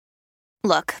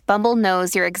Look, Bumble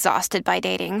knows you're exhausted by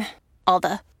dating. All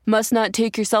the must not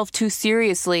take yourself too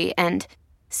seriously and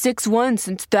 6'1"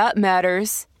 since that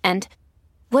matters. And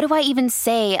what do I even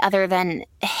say other than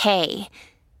hey?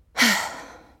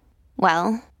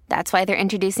 Well, that's why they're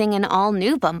introducing an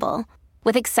all-new Bumble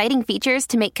with exciting features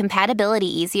to make compatibility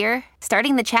easier,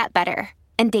 starting the chat better,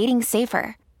 and dating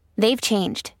safer. They've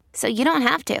changed, so you don't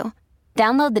have to.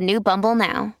 Download the new Bumble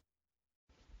now.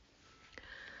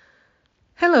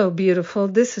 Hello, beautiful.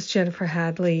 This is Jennifer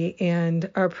Hadley, and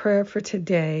our prayer for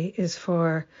today is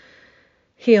for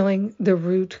healing the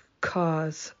root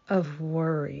cause of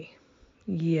worry.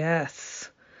 Yes.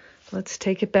 Let's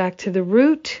take it back to the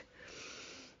root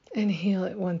and heal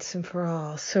it once and for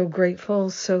all. So grateful,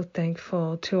 so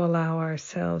thankful to allow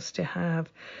ourselves to have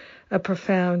a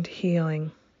profound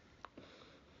healing,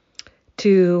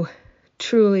 to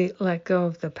truly let go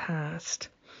of the past.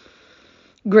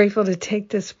 Grateful to take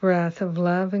this breath of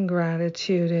love and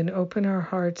gratitude and open our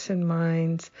hearts and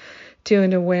minds to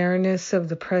an awareness of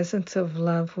the presence of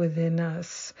love within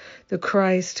us, the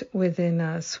Christ within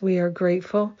us. We are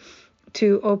grateful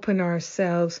to open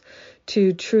ourselves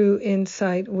to true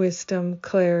insight, wisdom,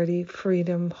 clarity,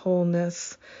 freedom,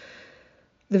 wholeness,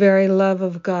 the very love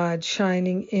of God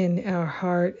shining in our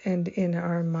heart and in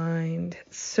our mind.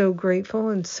 So grateful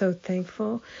and so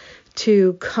thankful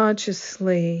to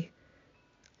consciously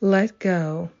let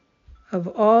go of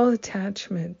all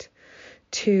attachment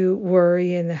to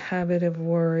worry and the habit of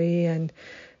worry, and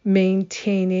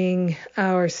maintaining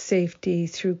our safety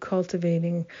through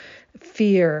cultivating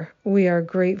fear. We are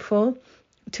grateful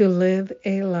to live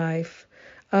a life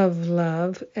of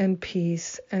love and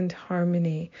peace and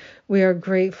harmony. We are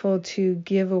grateful to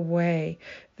give away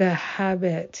the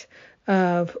habit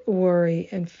of worry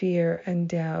and fear and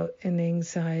doubt and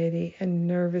anxiety and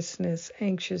nervousness,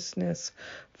 anxiousness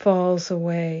falls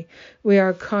away. We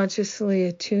are consciously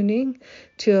attuning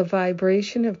to a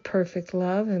vibration of perfect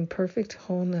love and perfect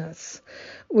wholeness.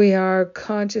 We are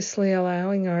consciously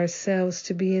allowing ourselves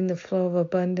to be in the flow of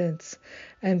abundance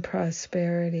and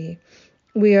prosperity.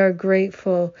 We are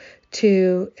grateful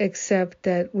to accept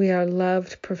that we are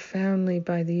loved profoundly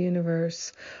by the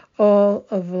universe. All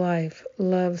of life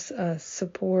loves us,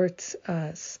 supports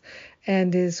us,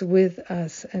 and is with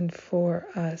us and for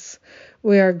us.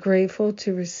 We are grateful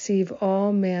to receive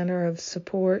all manner of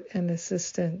support and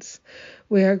assistance.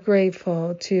 We are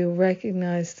grateful to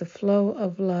recognize the flow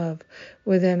of love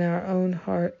within our own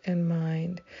heart and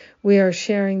mind. We are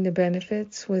sharing the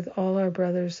benefits with all our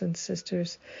brothers and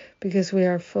sisters because we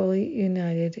are fully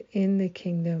united in the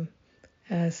kingdom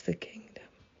as the kingdom.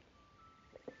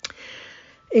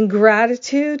 In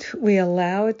gratitude, we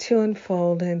allow it to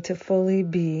unfold and to fully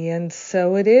be, and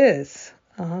so it is.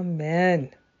 Amen.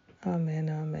 Amen,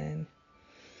 amen.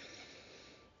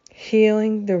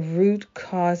 Healing the root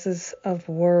causes of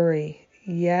worry.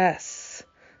 Yes.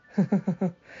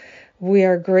 We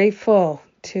are grateful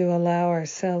to allow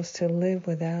ourselves to live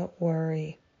without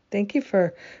worry. Thank you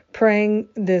for praying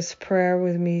this prayer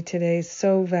with me today.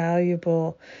 So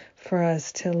valuable for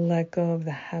us to let go of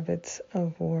the habits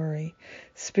of worry.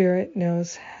 Spirit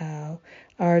knows how.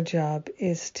 Our job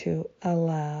is to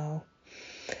allow.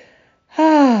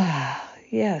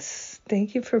 Yes.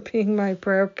 Thank you for being my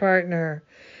prayer partner.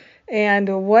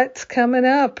 And what's coming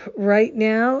up right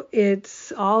now?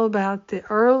 It's all about the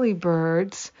early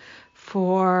birds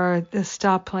for the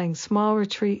Stop Playing Small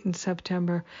retreat in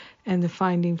September and the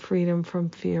Finding Freedom from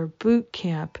Fear boot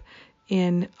camp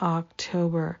in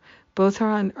October. Both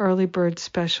are on early bird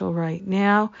special right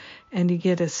now, and you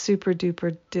get a super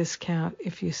duper discount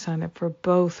if you sign up for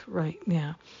both right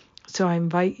now. So I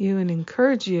invite you and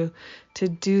encourage you to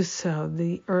do so.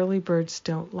 The early birds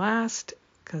don't last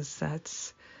because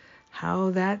that's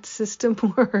how that system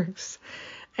works.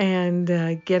 And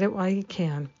get it while you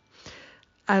can.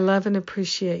 I love and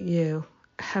appreciate you.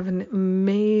 Have an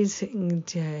amazing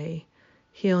day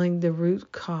healing the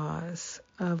root cause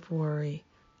of worry.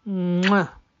 Mwah.